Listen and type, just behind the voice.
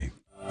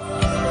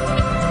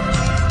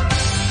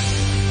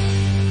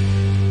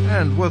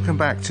welcome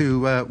back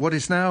to what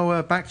is now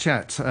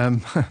Backchat,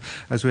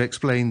 as we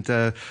explained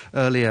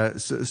earlier.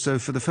 So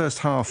for the first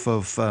half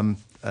of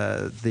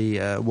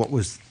what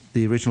was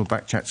the original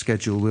Backchat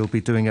schedule, we'll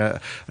be doing a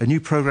new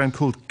program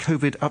called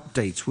COVID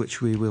Update,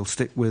 which we will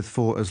stick with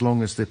for as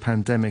long as the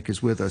pandemic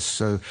is with us.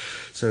 So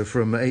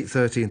from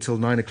 8:30 until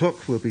 9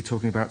 o'clock, we'll be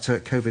talking about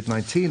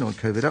COVID-19 on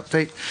COVID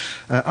Update.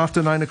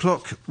 After 9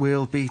 o'clock,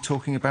 we'll be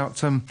talking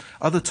about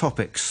other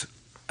topics.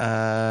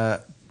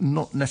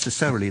 Not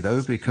necessarily,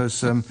 though,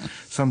 because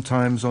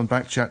sometimes on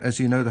Backchat, as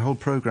you know, the whole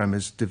programme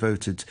is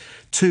devoted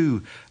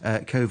to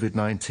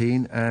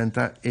COVID-19, and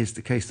that is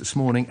the case this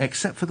morning,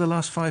 except for the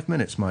last 5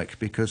 minutes, Mike,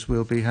 because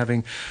we'll be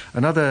having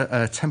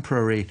another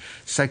temporary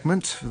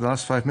segment. For the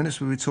last 5 minutes,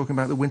 we'll be talking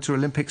about the Winter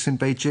Olympics in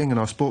Beijing, and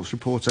our sports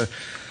reporter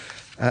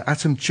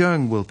Atom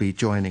Jung will be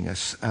joining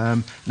us.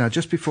 Now,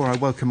 just before I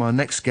welcome our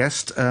next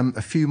guest,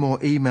 a few more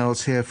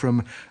emails here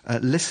from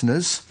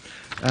listeners.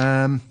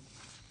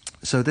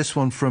 So this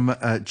one from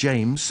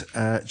James.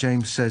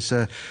 James says,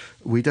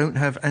 we don't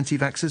have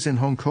anti-vaxxers in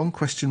Hong Kong, ?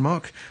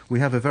 We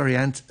have a very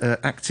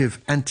active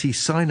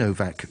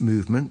anti-Sinovac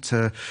movement.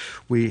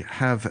 We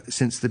have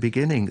since the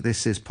beginning.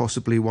 This is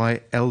possibly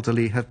why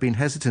elderly have been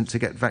hesitant to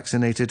get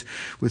vaccinated,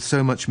 with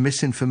so much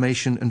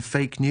misinformation and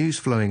fake news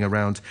flowing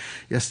around.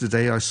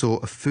 Yesterday I saw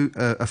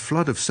a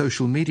flood of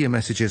social media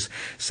messages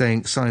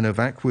saying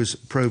Sinovac was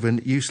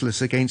proven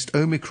useless against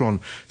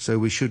Omicron, so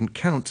we shouldn't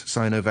count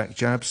Sinovac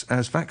jabs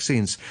as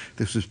vaccines.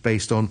 This was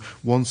based on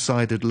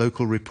one-sided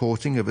local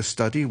reporting of a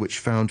study which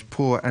found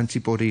poor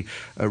antibody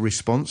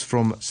response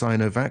from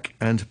Sinovac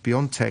and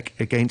BioNTech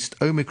against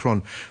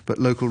Omicron, but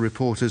local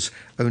reporters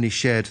only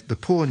shared the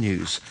poor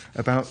news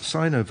about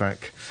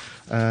Sinovac.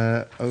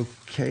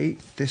 Okay,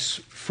 this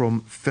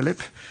from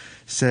Philip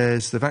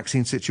says the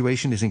vaccine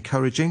situation is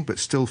encouraging but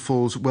still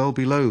falls well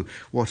below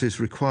what is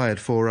required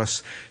for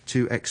us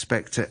to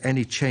expect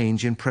any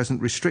change in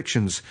present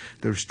restrictions.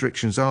 The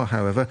restrictions are,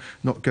 however,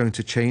 not going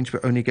to change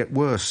but only get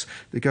worse.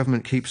 The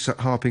government keeps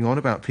harping on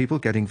about people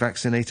getting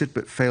vaccinated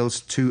but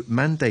fails to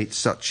mandate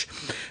such.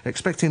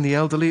 Expecting the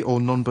elderly or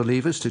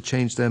non-believers to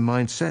change their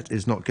mindset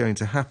is not going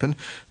to happen.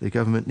 The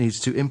government needs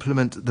to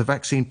implement the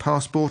vaccine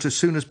passport as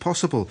soon as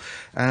possible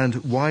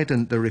and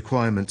widen the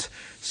requirement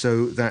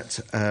so that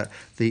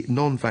the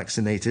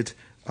non-vaccinated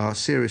are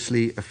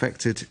seriously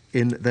affected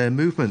in their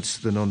movements.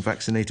 The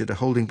non-vaccinated are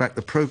holding back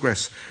the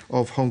progress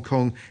of Hong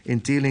Kong in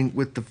dealing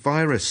with the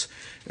virus.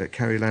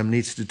 Carrie Lam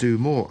needs to do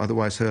more,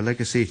 otherwise her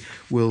legacy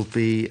will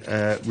be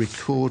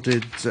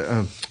recorded.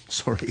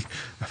 Sorry,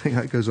 I think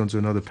that goes on to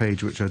another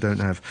page, which I don't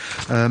have.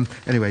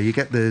 Anyway, you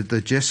get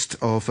the gist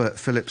of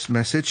Philip's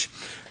message.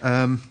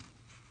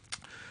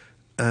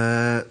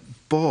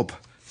 Bob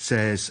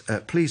says,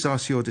 please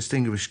ask your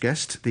distinguished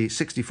guest the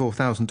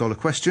 $64,000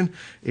 question,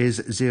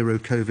 is zero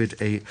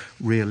COVID a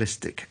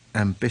realistic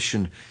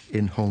ambition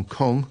in Hong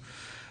Kong?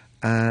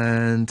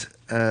 And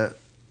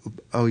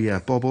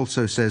Bob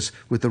also says,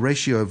 with the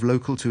ratio of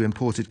local to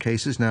imported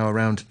cases now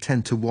around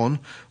 10-1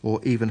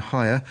 or even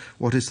higher,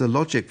 what is the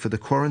logic for the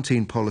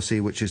quarantine policy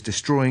which is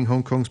destroying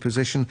Hong Kong's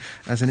position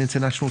as an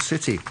international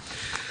city?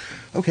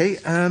 Okay,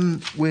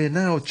 we're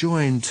now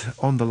joined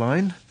on the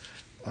line,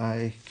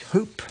 I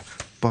hope,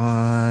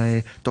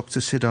 by Dr.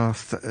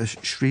 Siddharth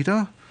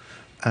Sridhar,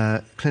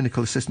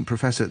 Clinical Assistant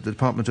Professor at the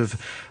Department of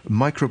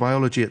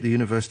Microbiology at the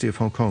University of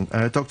Hong Kong.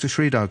 Dr.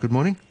 Sridhar, good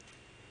morning.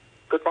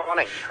 Good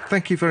morning.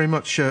 Thank you very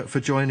much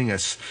for joining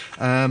us.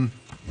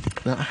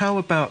 Now, how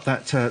about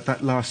that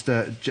last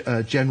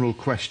general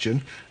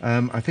question?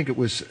 I think it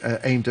was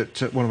aimed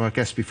at one of our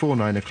guests before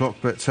 9 o'clock,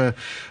 but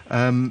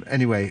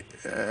anyway,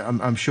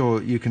 I'm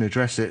sure you can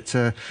address it.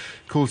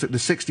 Calls it the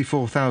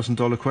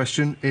 $64,000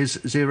 question, is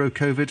zero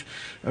COVID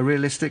a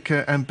realistic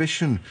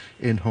ambition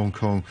in Hong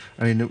Kong?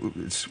 I mean,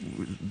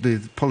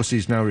 the policy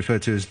is now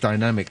referred to as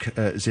dynamic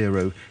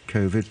zero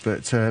COVID,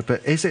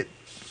 but is it,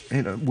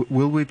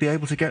 will we be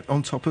able to get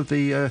on top of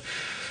the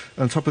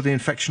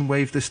infection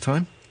wave this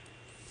time?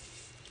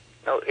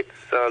 No, it's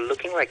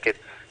looking like it's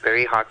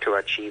very hard to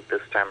achieve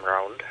this time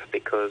around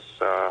because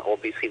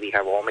obviously we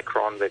have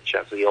Omicron, which,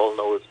 as we all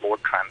know, is more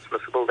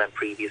transmissible than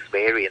previous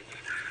variants.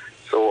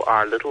 So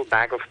our little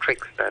bag of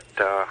tricks that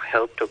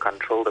helped to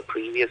control the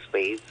previous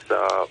waves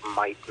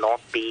might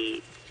not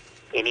be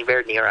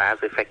anywhere near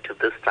as effective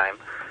this time.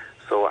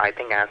 So I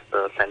think, as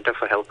the Center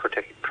for Health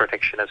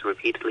Protection has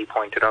repeatedly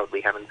pointed out,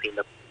 we haven't seen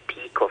the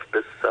peak of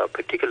this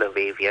particular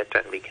wave yet,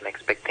 and we can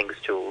expect things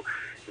to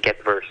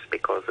get worse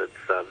because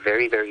it's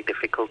very, very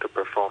difficult to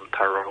perform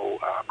thorough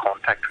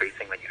contact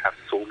tracing when you have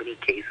so many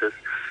cases,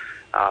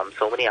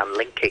 so many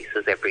unlinked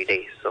cases every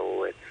day.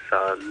 So it's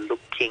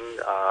looking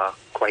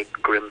quite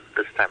grim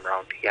this time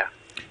around, yeah.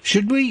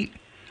 Should we,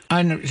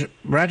 I know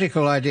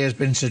radical idea has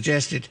been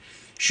suggested,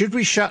 should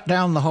we shut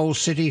down the whole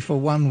city for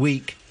 1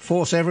 week,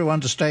 force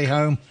everyone to stay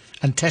home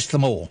and test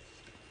them all?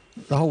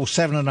 The whole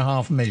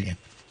 7.5 million?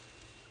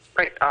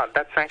 Right,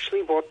 that's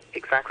actually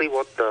exactly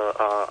what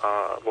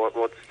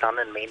what's done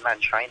in mainland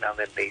China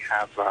when they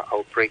have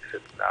outbreaks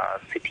in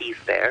cities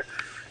there,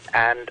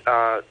 and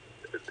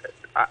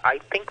I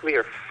think we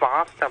are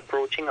fast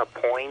approaching a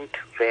point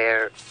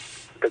where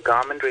the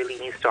government really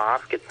needs to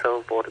ask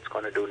itself what it's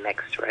going to do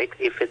next, right?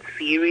 If it's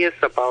serious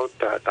about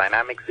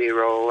dynamic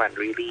zero and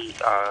really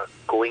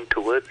going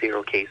towards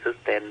zero cases,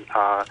 then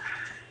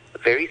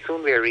very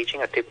soon we are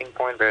reaching a tipping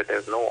point where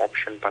there's no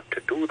option but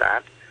to do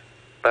that.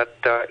 But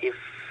if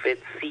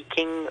it's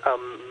seeking a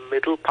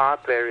middle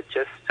path where it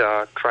just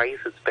tries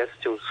its best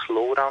to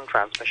slow down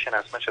transmission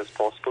as much as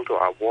possible to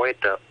avoid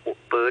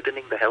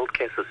burdening the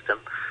healthcare system,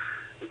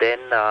 then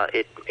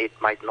it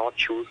might not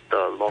choose the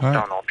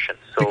lockdown option.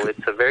 So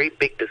it's a very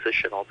big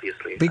decision,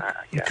 obviously.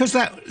 Because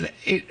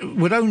it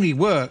would only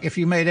work if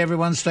you made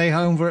everyone stay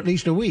home for at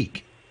least a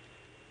week.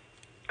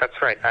 That's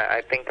right.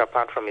 I think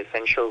apart from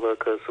essential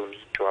workers who need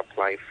to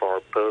apply for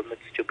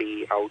permits to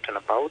be out and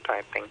about,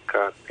 I think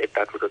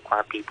that would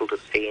require people to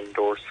stay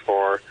indoors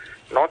for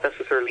not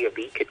necessarily a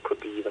week. It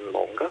could be even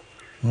longer.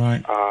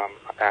 Right.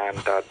 And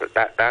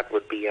that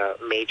would be a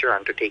major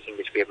undertaking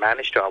which we have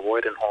managed to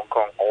avoid in Hong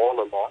Kong all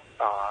along.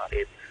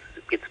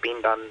 It's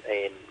been done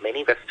in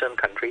many Western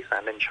countries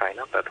and in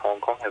China, but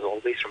Hong Kong has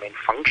always remained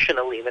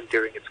functional even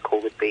during its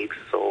COVID waves.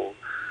 So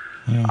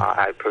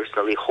I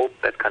personally hope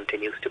that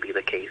continues to be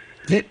the case.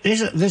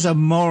 There's a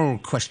moral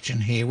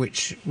question here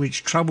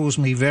which troubles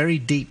me very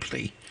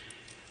deeply.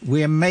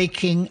 We're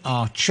making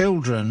our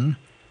children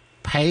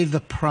pay the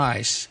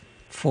price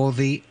for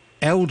the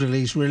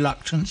elderly's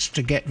reluctance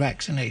to get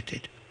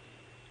vaccinated.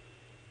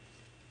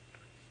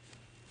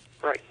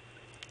 Right.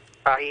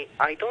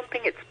 I don't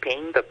think it's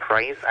paying the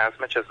price as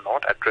much as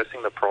not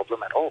addressing the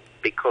problem at all,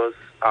 because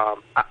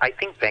I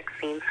think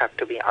vaccines have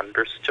to be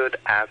understood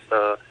as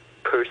a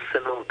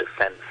personal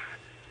defense.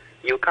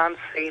 You can't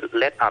say,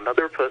 let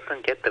another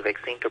person get the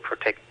vaccine to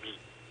protect me,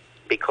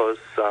 because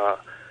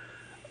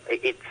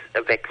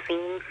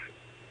vaccines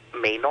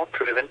may not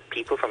prevent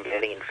people from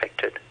getting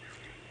infected.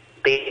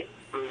 They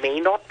may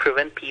not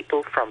prevent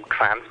people from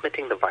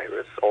transmitting the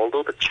virus,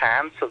 although the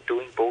chance of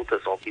doing both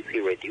is obviously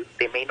reduced.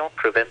 They may not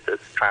prevent this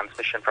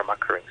transmission from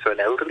occurring. So an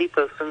elderly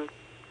person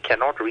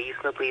cannot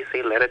reasonably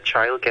say, let a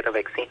child get a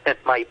vaccine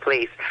at my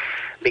place,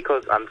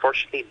 because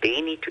unfortunately they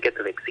need to get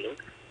the vaccine.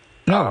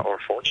 No. Or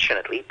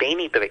fortunately, they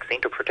need the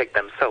vaccine to protect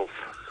themselves.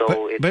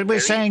 So but we're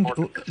saying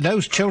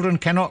those children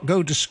cannot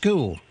go to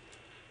school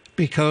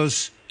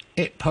because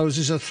it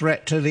poses a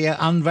threat to the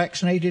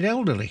unvaccinated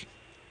elderly.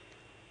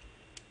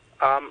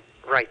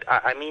 Right.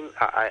 I mean,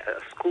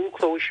 school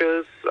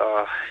closures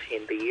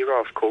in the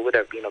era of COVID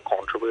have been a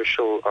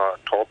controversial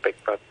topic,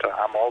 but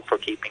I'm all for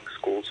keeping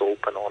schools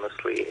open,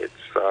 honestly.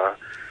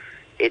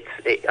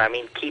 I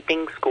mean,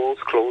 keeping schools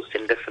closed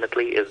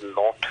indefinitely is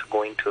not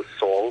going to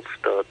solve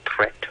the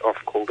threat of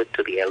COVID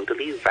to the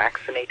elderly.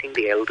 Vaccinating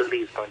the elderly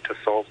is going to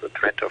solve the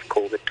threat of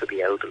COVID to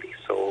the elderly.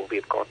 So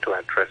we've got to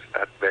address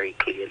that very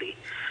clearly.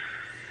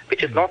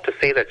 Which is not to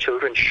say that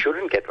children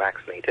shouldn't get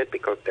vaccinated,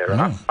 because there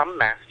are some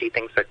nasty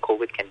things that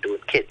COVID can do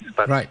in kids.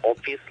 But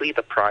obviously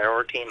the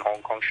priority in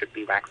Hong Kong should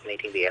be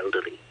vaccinating the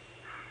elderly.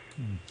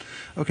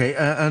 Okay,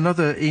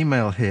 another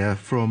email here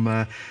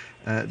from...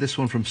 this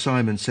one from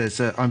Simon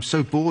says, I'm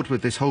so bored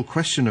with this whole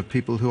question of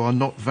people who are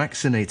not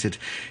vaccinated.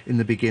 In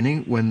the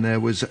beginning, when there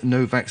was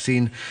no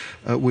vaccine,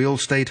 we all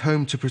stayed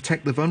home to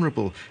protect the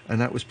vulnerable, and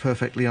that was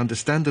perfectly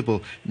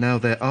understandable. Now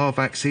there are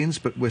vaccines,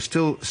 but we're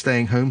still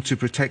staying home to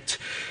protect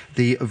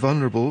the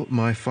vulnerable.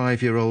 My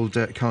 5-year-old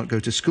can't go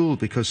to school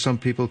because some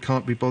people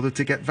can't be bothered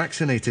to get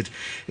vaccinated.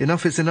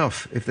 Enough is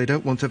enough. If they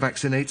don't want to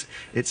vaccinate,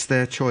 it's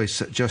their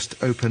choice. Just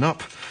open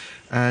up.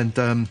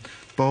 And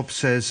Bob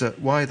says,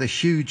 why the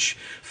huge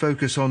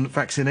focus on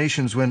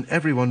vaccinations when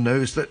everyone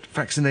knows that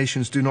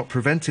vaccinations do not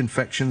prevent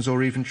infections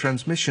or even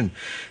transmission?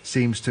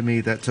 Seems to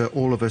me that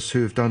all of us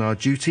who have done our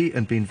duty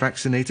and been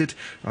vaccinated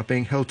are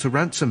being held to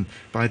ransom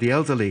by the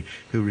elderly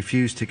who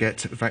refuse to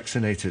get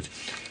vaccinated.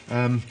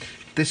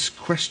 This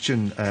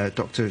question,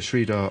 Dr.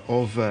 Sridhar,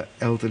 of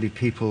elderly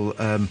people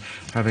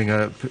having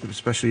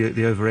especially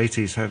the over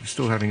 80s,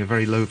 still having a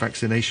very low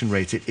vaccination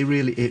rate, it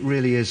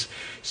really is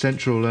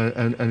central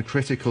and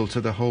critical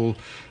to the whole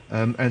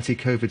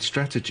anti-COVID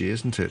strategy,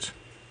 isn't it?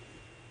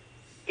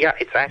 Yeah,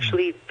 it's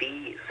actually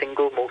the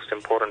single most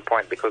important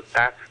point, because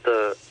that's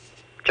the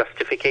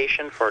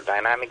justification for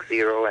dynamic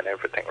zero and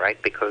everything, right?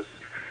 Because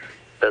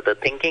the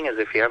thinking is,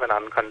 if you have an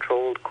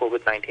uncontrolled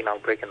COVID-19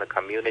 outbreak in the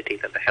community,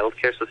 then the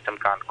healthcare system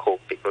can't cope,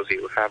 because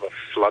you have a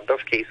flood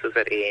of cases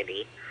at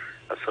A&E.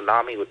 A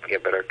tsunami would be a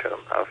better term.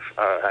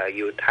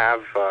 You would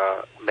have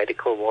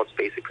medical wards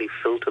basically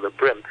filled to the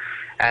brim.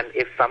 And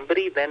if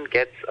somebody then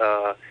gets,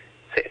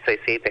 say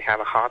they have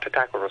a heart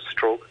attack or a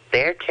stroke,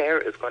 their care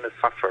is going to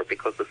suffer,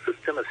 because the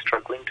system is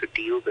struggling to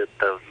deal with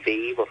the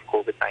wave of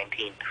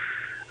COVID-19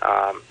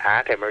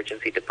 at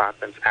emergency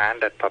departments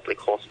and at public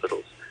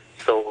hospitals.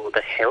 So the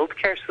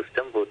healthcare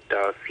system would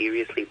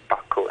seriously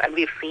buckle. And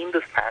we've seen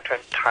this pattern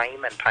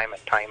time and time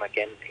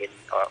again in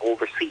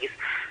overseas,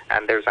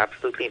 and there's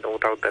absolutely no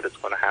doubt that it's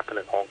going to happen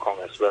in Hong Kong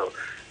as well.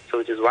 So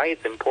which is why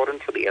it's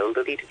important for the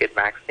elderly to get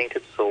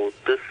vaccinated, so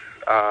this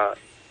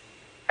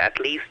at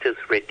least is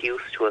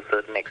reduced to a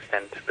certain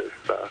extent, this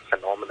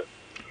phenomenon.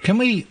 Can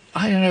we,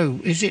 I don't know,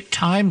 is it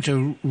time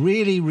to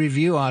really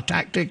review our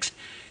tactics?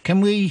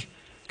 Can we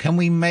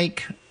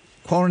make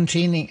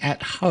quarantining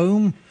at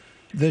home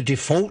the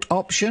default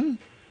option,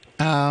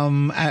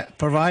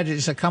 provided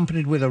it's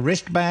accompanied with a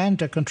wristband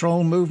to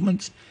control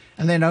movements,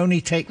 and then only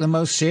take the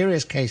most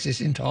serious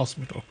cases into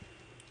hospital?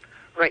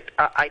 Right.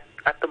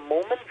 At the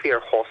moment, we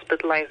are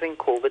hospitalizing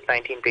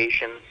COVID-19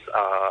 patients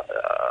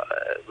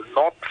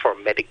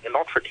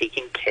not for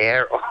taking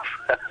care of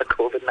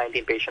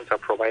COVID-19 patients or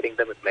providing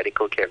them with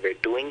medical care. We're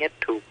doing it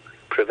to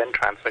prevent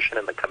transmission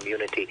in the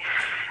community.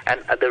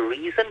 And the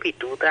reason we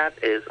do that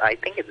is I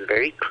think it's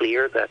very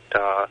clear that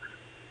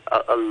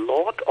a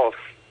lot of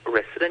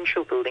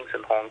residential buildings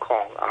in Hong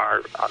Kong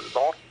are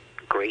not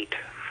great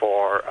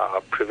for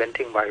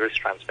preventing virus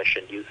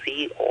transmission. You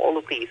see all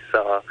of these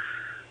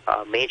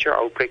major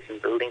outbreaks in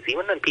buildings,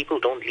 even when people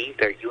don't leave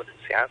their units.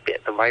 Yeah,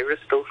 the virus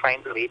still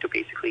finds a way to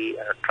basically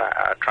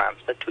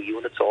transmit to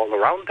units all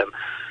around them.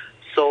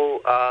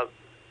 So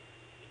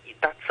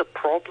that's a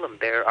problem.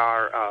 There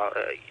are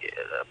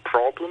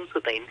problems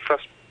with the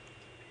infrastructure.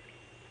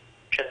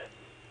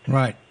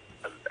 Right.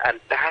 And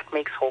that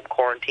makes home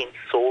quarantine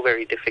so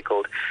very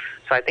difficult.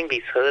 So I think we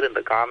heard in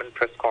the government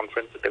press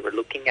conference that they were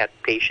looking at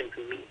patients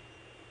in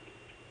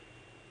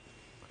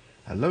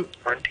Hello?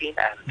 quarantine,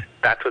 and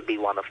that would be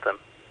one of them.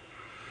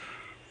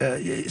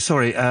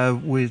 Sorry,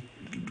 we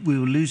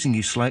were losing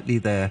you slightly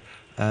there.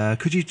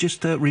 Could you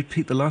just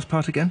repeat the last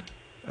part again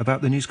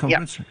about the news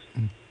conference?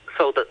 Yeah.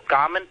 So the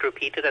government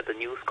repeated at the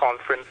news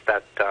conference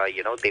that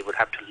they would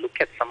have to look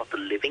at some of the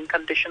living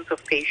conditions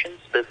of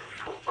patients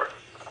before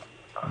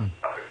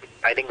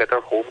deciding whether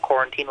home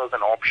quarantine was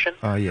an option.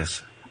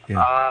 Yes.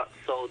 Yeah.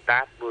 So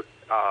that would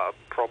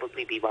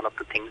probably be one of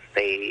the things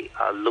they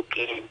look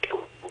into.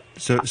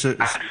 So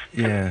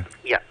yeah.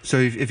 Yeah. So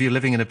if you're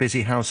living in a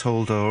busy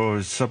household or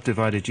a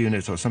subdivided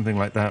unit or something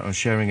like that, or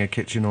sharing a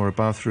kitchen or a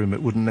bathroom,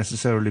 it wouldn't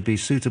necessarily be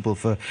suitable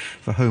for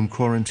home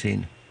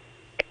quarantine.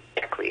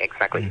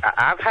 Exactly.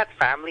 I've had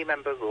family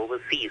members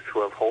overseas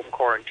who have home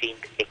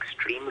quarantined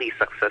extremely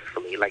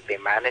successfully. Like they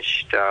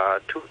managed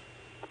to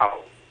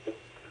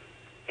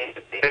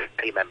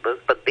family members,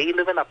 but they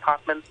live in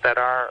apartments that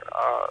are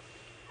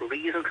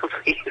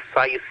reasonably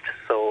sized.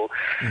 So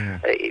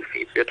if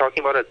you're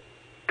talking about a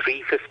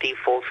 350,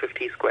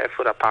 450 square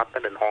foot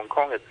apartment in Hong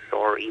Kong,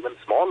 or even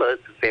smaller,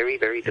 it's very,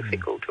 very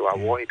difficult to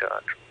avoid.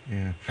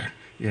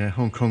 Yeah,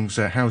 Hong Kong's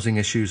housing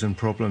issues and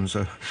problems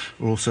are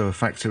also a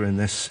factor in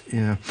this.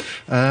 Yeah.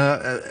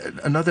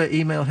 Another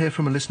email here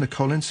from a listener,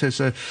 Colin, says,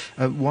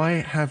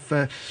 why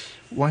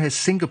has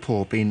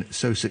Singapore been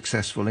so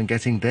successful in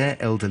getting their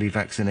elderly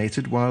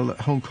vaccinated while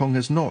Hong Kong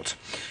has not?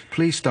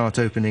 Please start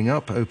opening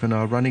up. Open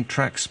our running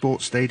tracks,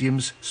 sports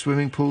stadiums,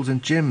 swimming pools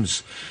and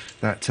gyms.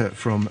 That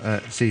from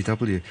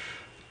CW.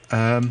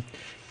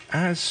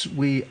 As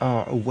we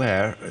are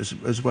aware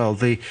as well,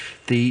 the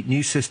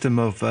new system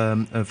of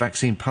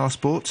vaccine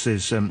passports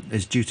is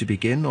due to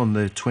begin on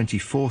the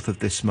 24th of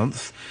this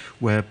month,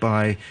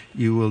 whereby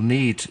you will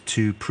need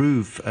to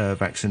prove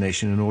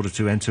vaccination in order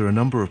to enter a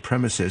number of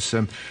premises.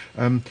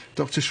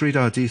 Dr.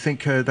 Sridhar, do you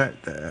think that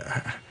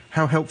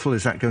how helpful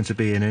is that going to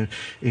be in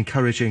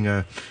encouraging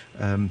a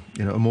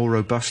more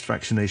robust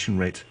vaccination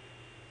rate?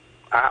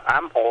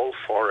 I'm all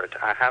for it.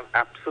 I have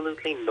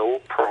absolutely no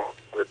problem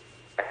with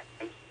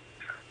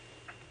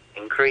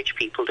encourage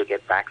people to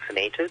get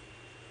vaccinated.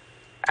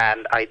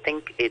 And I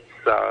think it's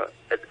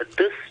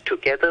this,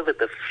 together with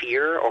the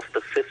fear of the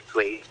fifth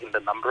wave in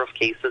the number of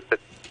cases, that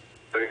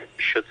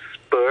should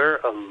spur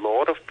a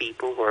lot of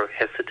people who are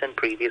hesitant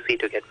previously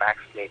to get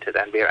vaccinated.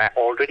 And we're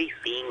already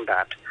seeing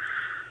that.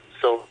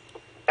 So,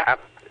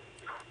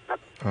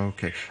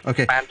 okay.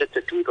 Expanded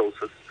to 2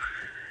 doses.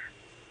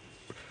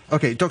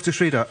 Okay, Dr.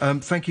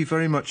 Sridhar, thank you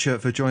very much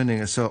for joining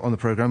us on the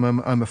programme.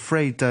 I'm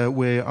afraid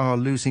we are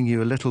losing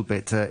you a little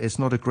bit. It's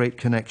not a great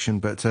connection,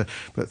 but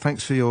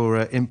thanks for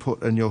your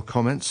input and your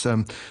comments.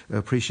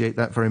 Appreciate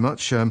that very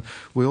much.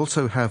 We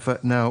also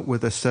have now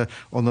with us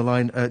on the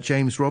line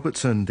James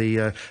Robertson,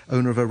 the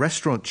owner of a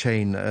restaurant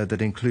chain that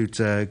includes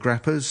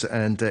Grappers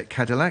and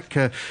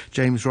Cadillac.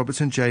 James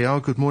Robertson, JR,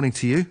 good morning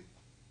to you.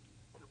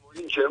 Good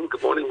morning, Jim.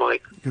 Good morning,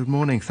 Mike. Good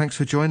morning. Thanks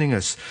for joining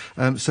us.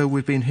 So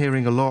we've been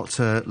hearing a lot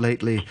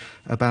lately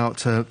about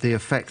the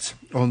effect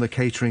on the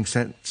catering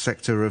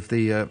sector of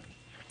the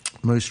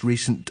most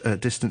recent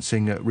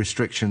distancing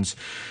restrictions.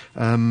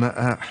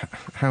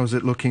 How's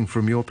it looking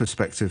from your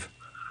perspective?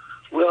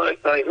 Well,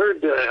 I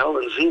heard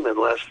Alan Zeman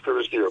last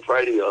Thursday or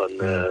Friday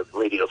on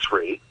Radio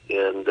 3,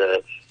 and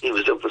he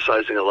was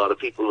emphasizing a lot of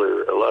people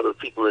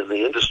in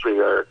the industry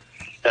are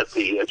at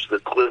the edge of the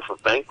cliff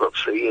of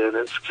bankruptcy, and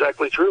it's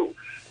exactly true.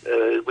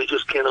 We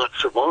just cannot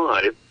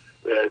survive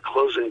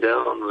closing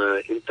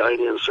down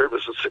dine-in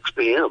service at 6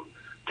 p.m.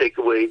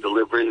 Takeaway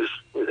deliveries,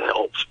 it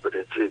helps, but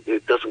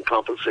it doesn't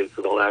compensate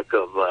for the lack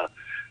of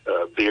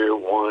beer,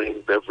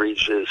 wine,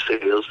 beverages,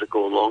 sales that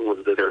go along with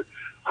it that are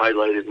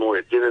highlighted more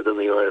at dinner than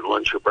they are at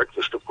lunch or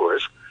breakfast, of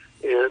course.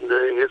 And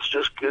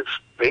it's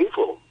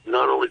painful.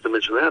 Not only to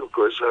mention that, of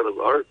course, out of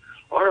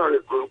our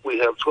group, we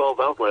have 12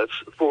 outlets,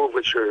 4 of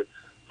which are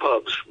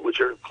pubs, which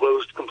are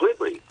closed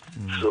completely.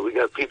 So we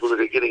got people that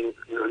are getting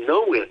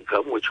no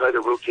income. We try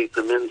to rotate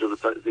them in to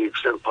the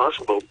extent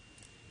possible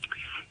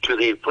to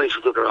the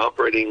places that are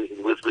operating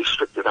with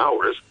restricted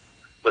hours,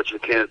 but you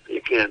can't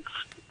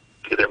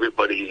get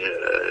everybody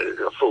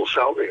a full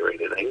salary or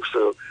anything.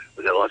 So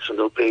we got lots of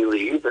no-pay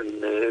leave,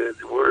 and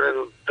we're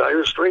in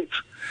dire straits.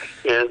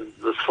 And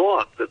the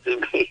thought that they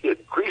may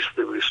increase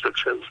the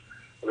restrictions,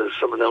 there's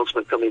some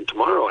announcement coming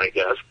tomorrow, I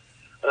guess.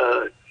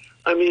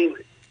 I mean,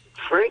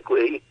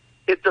 frankly,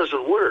 it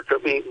doesn't work. I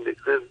mean,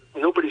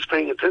 nobody's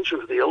paying attention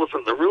to the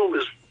elephant in the room.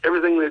 Is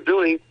everything they're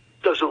doing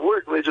doesn't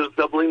work. They're just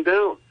doubling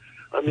down.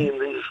 I mean,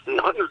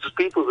 the hundreds of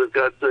people that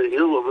got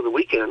ill over the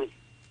weekend,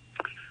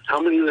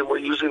 how many of them were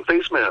using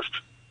face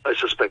masks? I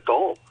suspect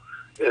all.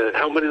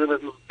 How many of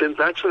them have been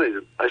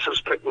vaccinated? I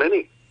suspect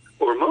many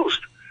or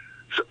most.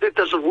 So it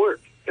doesn't work.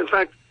 In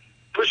fact,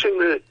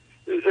 pushing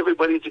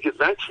everybody to get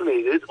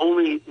vaccinated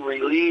only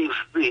relieves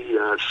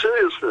the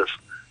seriousness.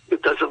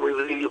 It doesn't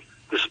relieve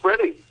the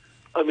spreading.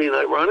 I mean,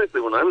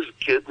 ironically, when I was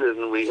a kid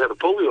and we had a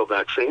polio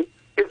vaccine,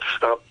 it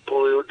stopped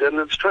polio dead in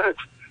its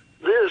tracks.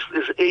 This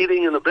is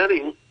aiding and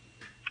abetting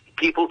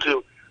people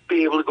to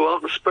be able to go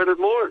out and spread it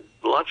more.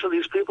 Lots of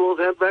these people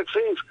have had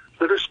vaccines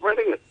that are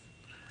spreading it.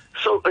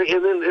 So,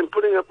 and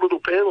putting up little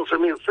panels. I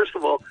mean, first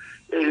of all,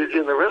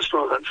 in the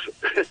restaurants,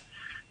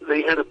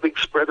 they had a big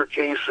spreader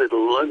case at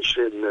lunch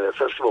in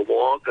Festival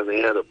Walk, and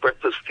they had a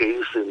breakfast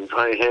case in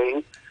Tai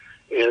Hang.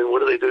 And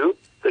what do?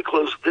 They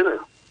closed dinner.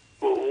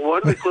 Well, why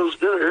do they close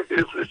dinner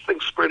if this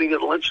thing's spreading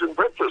at lunch and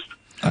breakfast?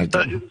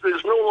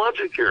 There's no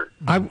logic here.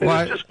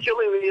 It's just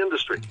killing the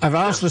industry. I've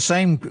asked the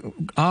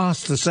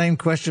same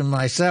question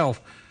myself.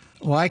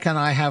 Why can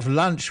I have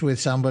lunch with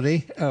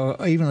somebody,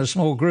 or even a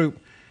small group,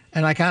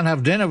 and I can't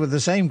have dinner with the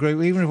same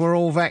group, even if we're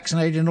all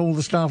vaccinated and all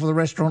the staff of the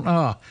restaurant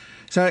are?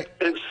 And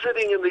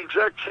sitting in the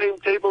exact same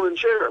table and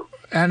chair.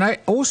 And I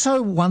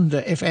also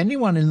wonder if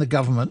anyone in the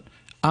government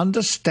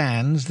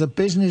understands the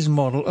business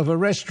model of a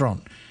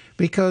restaurant,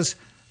 because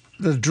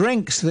the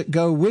drinks that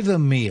go with a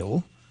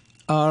meal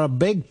are a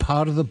big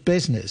part of the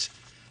business.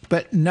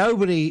 But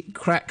nobody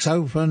cracks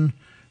open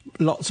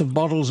lots of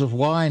bottles of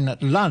wine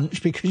at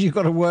lunch because you've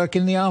got to work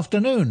in the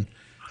afternoon.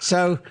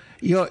 So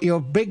your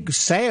big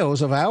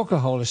sales of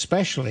alcohol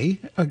especially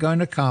are going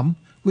to come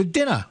with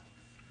dinner.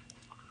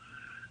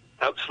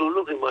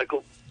 Absolutely,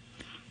 Michael.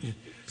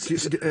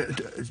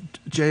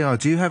 JR,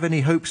 do you have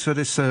any hopes for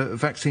this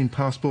vaccine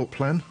passport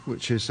plan,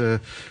 which is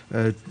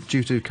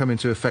due to come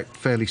into effect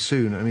fairly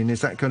soon? I mean,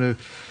 is that going to...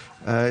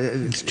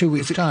 it's 2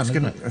 weeks' time,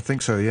 isn't it? I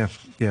think so, yeah.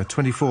 Yeah,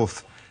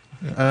 24th.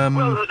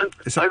 Well,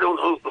 I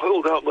don't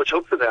hold out much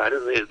hope for that.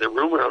 And the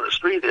rumor on the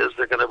street is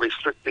they're going to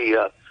restrict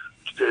the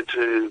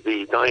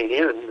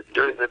dine-in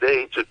during the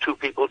day to 2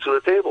 people to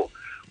a table.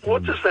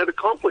 What does that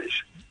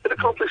accomplish? It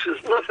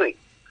accomplishes nothing.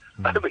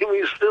 I mean,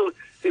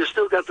 you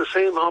still got the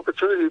same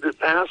opportunity to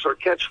pass or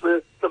catch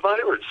the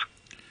virus.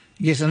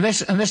 Yes,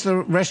 unless the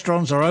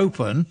restaurants are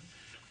open,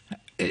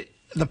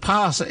 the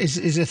pass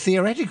is a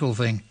theoretical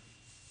thing.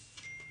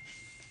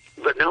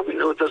 But now we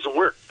know it doesn't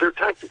work. Their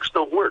tactics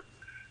don't work.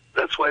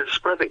 That's why it's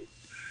spreading.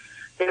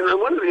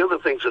 And one of the other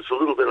things that's a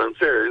little bit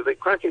unfair, they're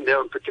cracking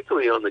down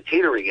particularly on the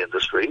catering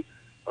industry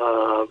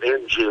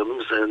and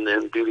gyms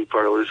and beauty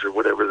parlors or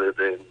whatever,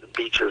 the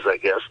beaches, I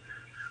guess.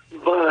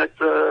 But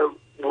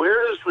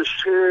where is the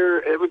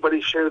share, everybody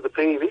share the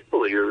pain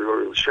equally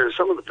or share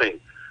some of the pain?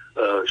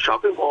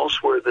 Shopping malls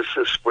where this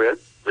is spread,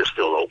 they're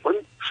still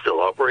open,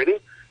 still operating,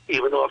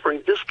 even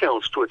offering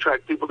discounts to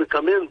attract people to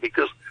come in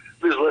because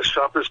there's less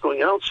shoppers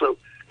going out, so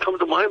come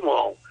to my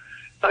mall.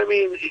 I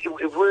mean,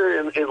 if we're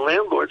in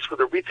landlords for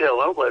the retail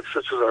outlets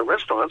such as our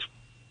restaurants,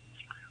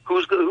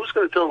 who's going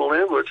to tell the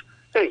landlords,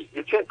 hey,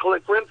 you can't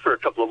collect rent for a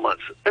couple of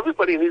months?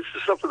 Everybody needs to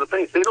suffer the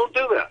pain. They don't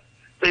do that.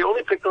 They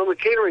only pick on the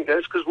catering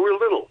guys because we're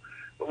little.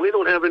 We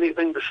don't have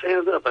anything to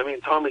stand up. I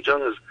mean, Tommy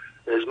Jung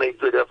has made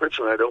good efforts,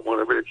 and I don't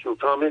want to ridicule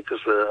Tommy because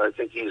I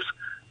think he's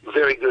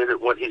very good at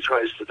what he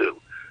tries to do.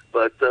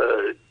 But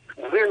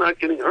we're not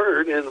getting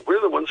heard, and we're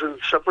the ones that are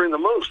suffering the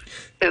most.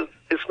 And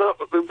it's not,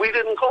 we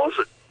didn't cause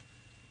it.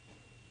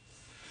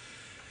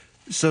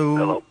 So,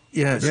 Hello?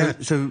 yeah.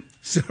 So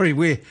sorry,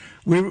 we're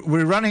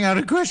running out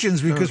of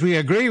questions because we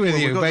agree with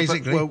you,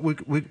 basically.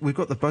 We've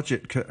got the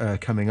budget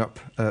coming up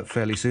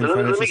fairly soon.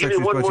 Let me give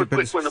you one more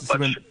quick one.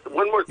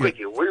 One more quick.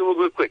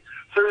 Real quick.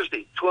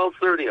 Thursday,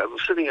 12:30. I'm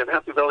sitting at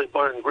Happy Valley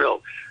Bar and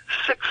Grill.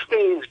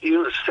 16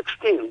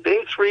 day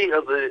 3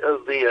 of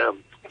the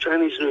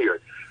Chinese New Year.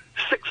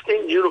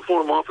 16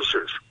 uniform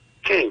officers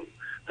came.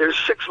 There's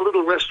 6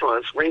 little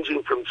restaurants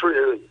ranging from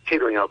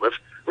catering outlets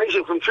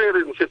ranging from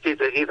 350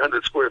 to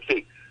 800 square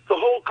feet. The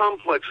whole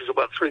complex is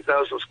about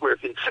 3,000 square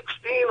feet.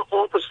 16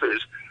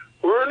 officers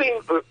running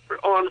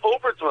on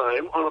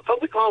overtime on a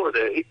public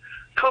holiday,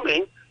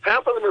 coming.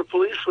 Half of them are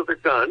police with their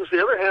guns.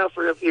 The other half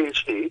are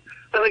FDHD.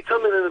 And they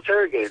come in and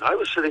interrogate. I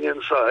was sitting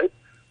inside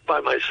by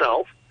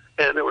myself,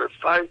 and there were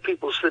 5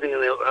 people sitting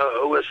in the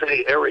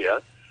OSA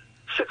area.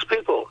 6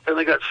 people, and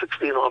they got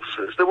 16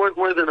 officers. There weren't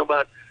more than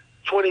about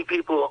 20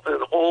 people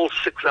in all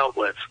 6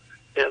 outlets.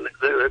 And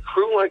a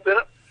crew like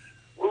that,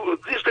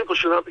 these people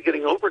should not be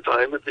getting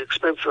overtime at the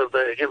expense of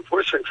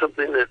enforcing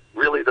something that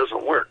really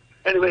doesn't work.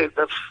 Anyway,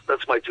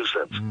 that's my 2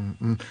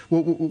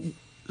 cents.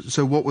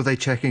 So what were they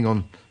checking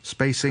on?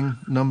 Spacing,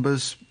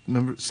 numbers,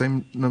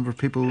 same number of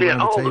people around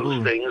the table? Yeah,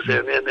 all those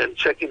things, and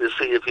checking to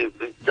see if you've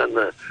done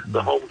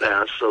the home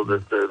pass so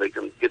that they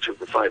can get you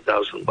for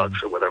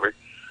 $5,000 or whatever.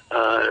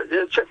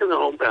 Checking the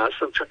home pass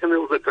and checking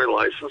the liquor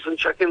license and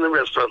checking the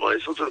restaurant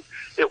license. And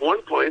at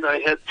one point, I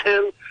had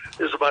 10.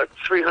 There's about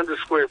 300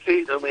 square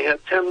feet, and we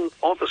had 10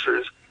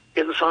 officers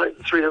inside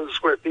the 300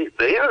 square feet.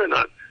 They are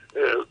not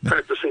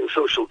practicing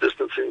social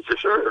distancing for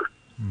sure.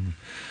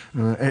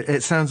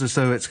 It sounds as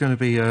though it's going to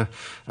be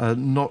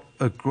not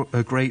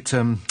a great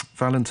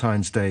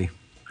Valentine's Day,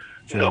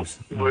 James.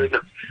 No, we're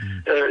not.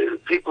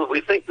 People,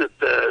 we think that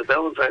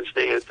Valentine's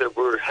Day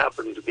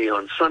happened to be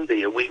on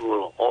Sunday, and we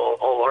will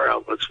all our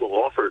outlets will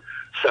offer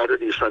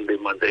Saturday, Sunday,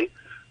 Monday,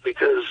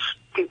 because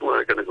people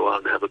aren't going to go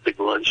out and have a big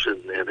lunch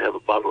and have a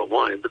bottle of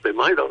wine, but they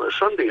might on a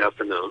Sunday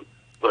afternoon.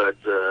 But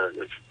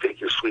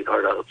take your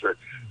sweetheart out for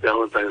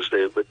Valentine's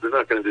Day, but they're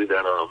not going to do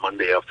that on a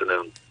Monday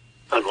afternoon.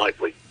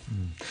 Unlikely.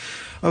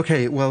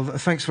 Okay, well,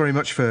 thanks very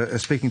much for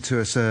speaking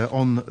to us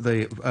on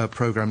the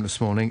programme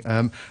this morning.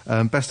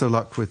 Best of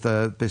luck with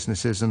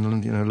businesses,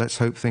 and let's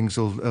hope things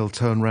will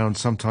turn around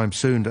sometime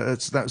soon.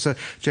 That's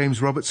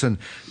James Robertson,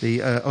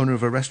 the owner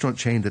of a restaurant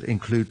chain that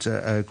includes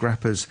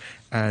Grappers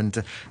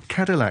and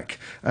Cadillac.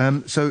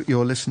 So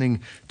you're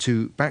listening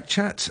to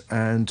Backchat,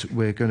 and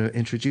we're going to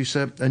introduce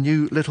a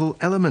new little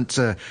element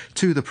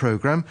to the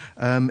programme.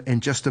 In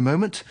just a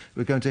moment,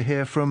 we're going to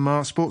hear from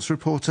our sports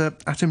reporter,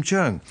 Atom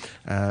Chung,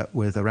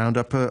 with a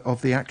roundup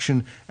of the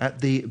action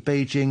at the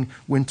Beijing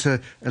Winter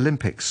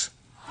Olympics.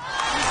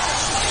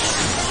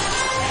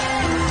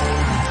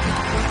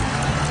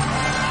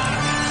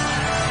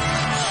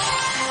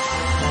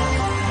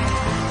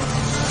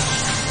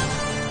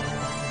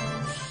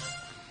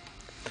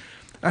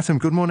 Atom,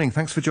 good morning.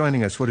 Thanks for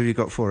joining us. What have you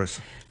got for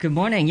us? Good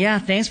morning. Yeah,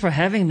 thanks for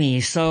having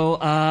me. So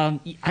I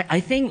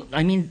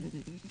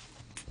mean,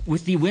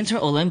 with the Winter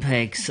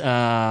Olympics,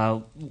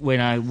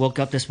 when I woke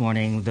up this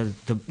morning,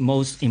 the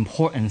most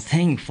important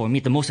thing for me,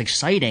 the most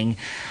exciting,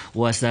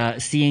 was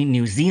seeing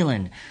New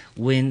Zealand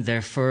win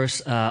their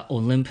first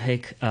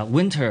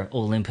Winter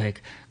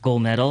Olympic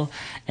gold medal,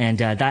 and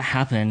that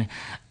happened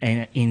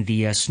in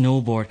the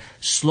snowboard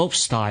slope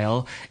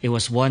style. It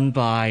was won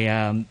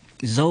by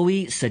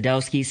Zoe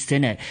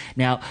Sadowski-Synnott.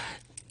 Now,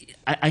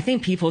 I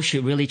think people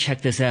should really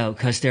check this out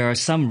because there are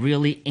some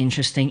really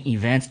interesting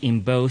events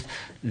in both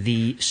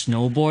the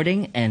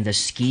snowboarding and the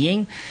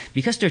skiing,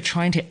 because they're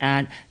trying to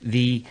add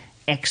the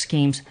X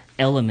Games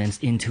elements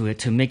into it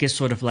to make it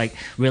sort of like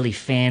really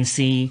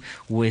fancy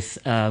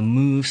with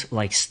moves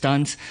like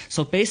stunts.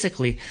 So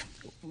basically,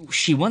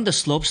 she won the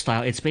slope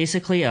style. It's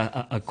basically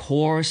a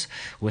course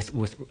with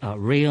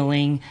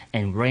railing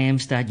and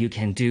ramps that you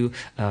can do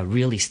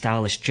really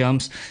stylish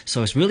jumps.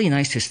 So it's really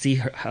nice to see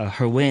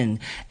her win,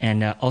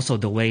 and also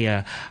the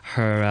way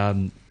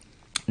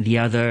the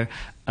other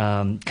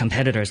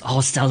competitors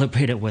all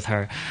celebrated with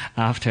her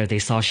after they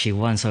saw she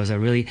won. So it was a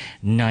really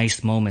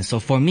nice moment. So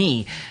for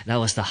me, that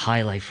was the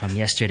highlight from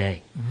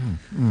yesterday.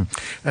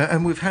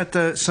 And we've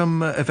had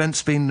some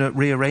events been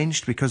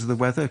rearranged because of the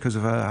weather, because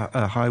of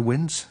high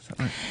winds. Is that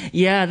right?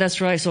 Yeah, that's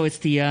right. So it's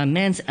the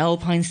men's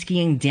alpine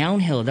skiing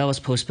downhill that was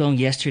postponed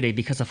yesterday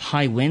because of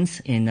high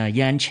winds in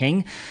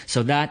Yanqing.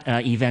 So that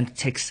event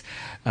takes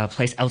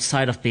place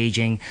outside of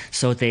Beijing.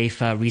 So they've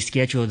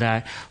rescheduled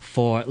that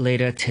for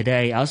later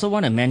today. I also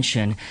want to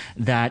mention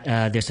that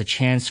there's a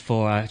chance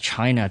for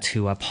China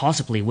to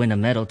possibly win a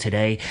medal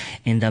today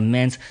in the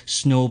men's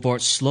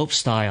snowboard slope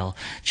style.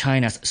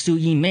 China's Su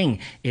Yiming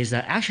is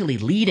actually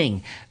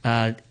leading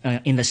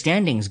in the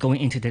standings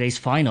going into today's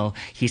final.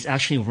 He's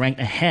actually ranked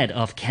ahead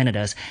of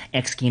Canada's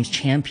X Games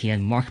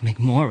champion, Mark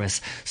McMorris.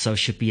 So it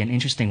should be an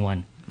interesting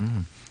one.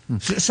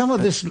 Some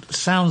of this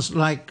sounds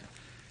like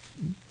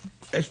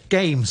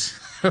games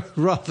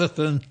rather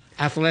than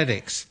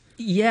athletics.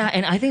 Yeah,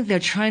 and I think they're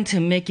trying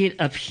to make it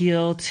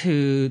appeal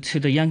to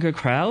the younger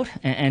crowd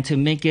and to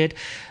make it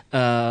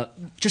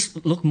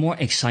just look more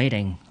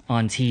exciting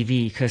on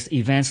TV, because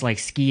events like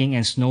skiing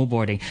and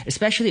snowboarding,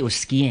 especially with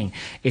skiing,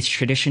 it's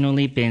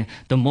traditionally been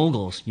the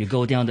moguls. You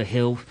go down the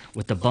hill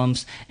with the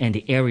bumps and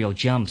the aerial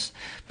jumps.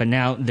 But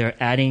now they're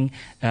adding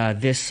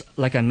this,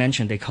 like I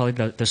mentioned, they call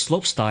it the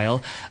slope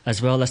style, as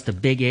well as the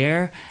big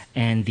air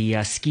and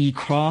the ski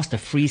cross, the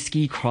free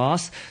ski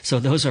cross. So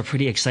those are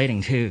pretty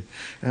exciting too.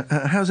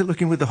 How's it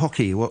looking with the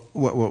hockey? What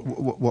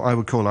I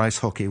would call ice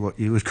hockey, what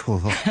you would call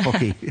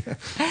hockey?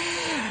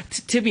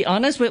 To be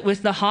honest,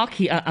 with the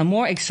hockey, I'm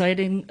more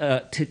excited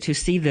to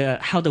see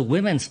how the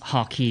women's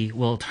hockey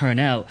will turn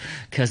out,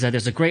 because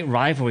there's a great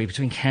rivalry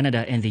between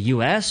Canada and the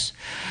U.S.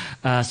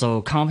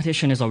 So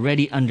competition is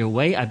already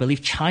underway. I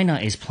believe China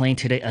is playing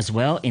today as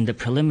well in the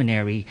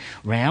preliminary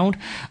round.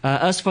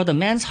 As for the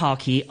men's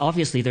hockey,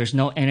 obviously there's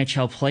no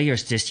NHL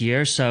players this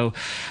year. So,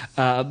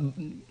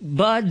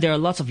 but there are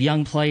lots of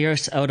young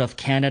players out of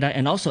Canada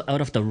and also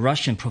out of the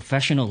Russian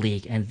professional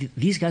league, and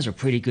these guys are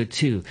pretty good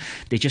too.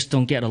 They just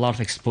don't get a lot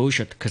of exposure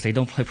exposure because they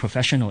don't play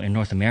professional in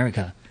North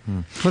America.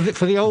 For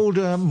the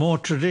older, more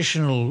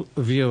traditional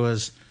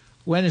viewers,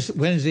 when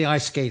is the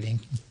ice skating?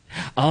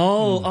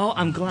 Oh,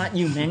 I'm glad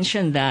you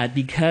mentioned that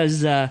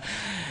because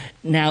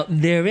now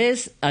there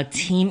is a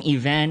team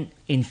event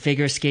in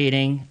figure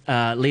skating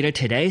later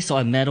today, so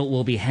a medal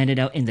will be handed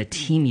out in the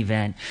team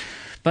event.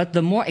 But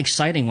the more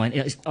exciting one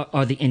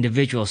are the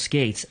individual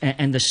skates,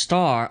 and the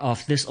star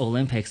of this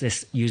Olympics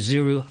is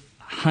Yuzuru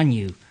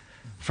Hanyu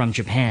from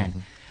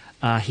Japan.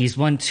 He's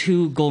won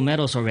 2 gold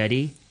medals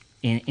already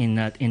in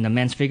the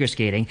men's figure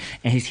skating,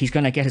 and he's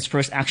going to get his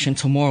first action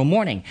tomorrow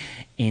morning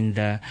in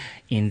the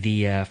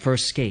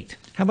first skate.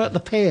 How about the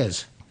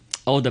pairs?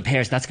 Oh, the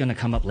pairs, that's going to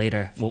come up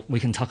later. Well, we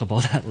can talk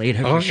about that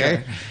later for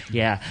sure.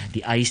 Yeah,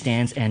 the ice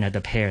dance and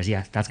the pairs,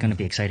 yeah, that's going to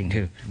be exciting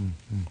too.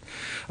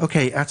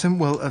 Okay, Atom,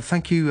 well,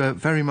 thank you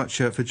very much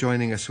for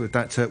joining us with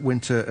that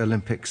Winter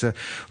Olympics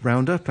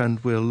roundup,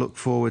 and we'll look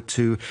forward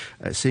to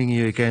seeing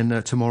you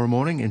again tomorrow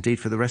morning,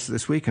 indeed for the rest of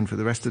this week and for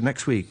the rest of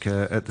next week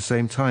at the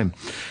same time.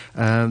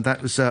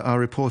 That was our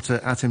reporter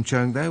Atom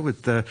Chung there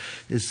with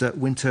his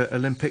Winter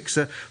Olympics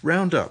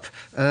roundup.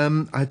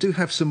 I do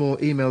have some more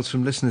emails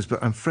from listeners, but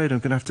I'm afraid I'm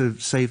going to have to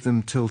save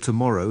them till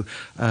tomorrow,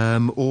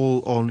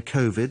 all on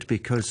COVID,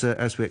 because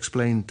as we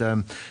explained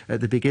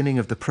at the beginning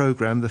of the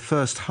programme, the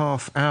first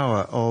half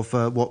hour of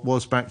what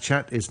was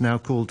Backchat is now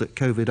called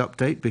COVID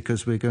Update,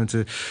 because we're going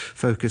to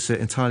focus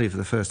entirely for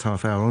the first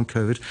half hour on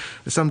COVID.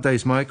 Some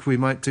days, Mike, we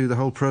might do the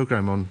whole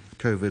programme on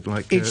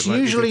COVID. It's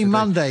usually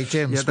Monday,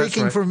 Jim, yeah,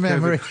 speaking right. from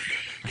memory.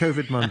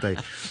 COVID Monday.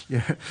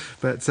 Yeah,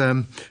 but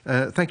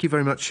thank you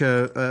very much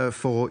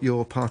for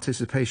your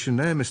participation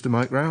there, Mr.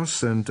 Mike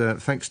Rouse, and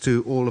thanks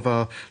to all of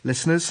our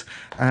listeners.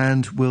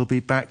 And we'll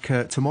be back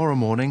tomorrow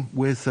morning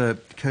with a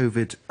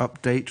COVID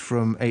update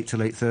from 8 till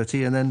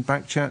 8:30, and then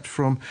Backchat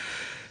from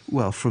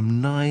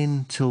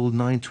 9 till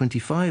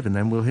 9:25, and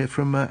then we'll hear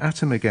from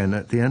Atom again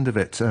at the end of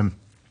it.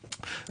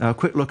 A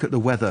quick look at the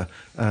weather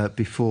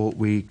before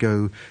we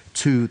go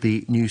to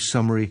the news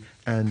summary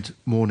and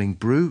morning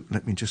brew.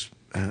 Let me just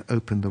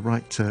open the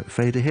right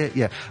fader here.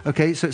 Yeah, okay, so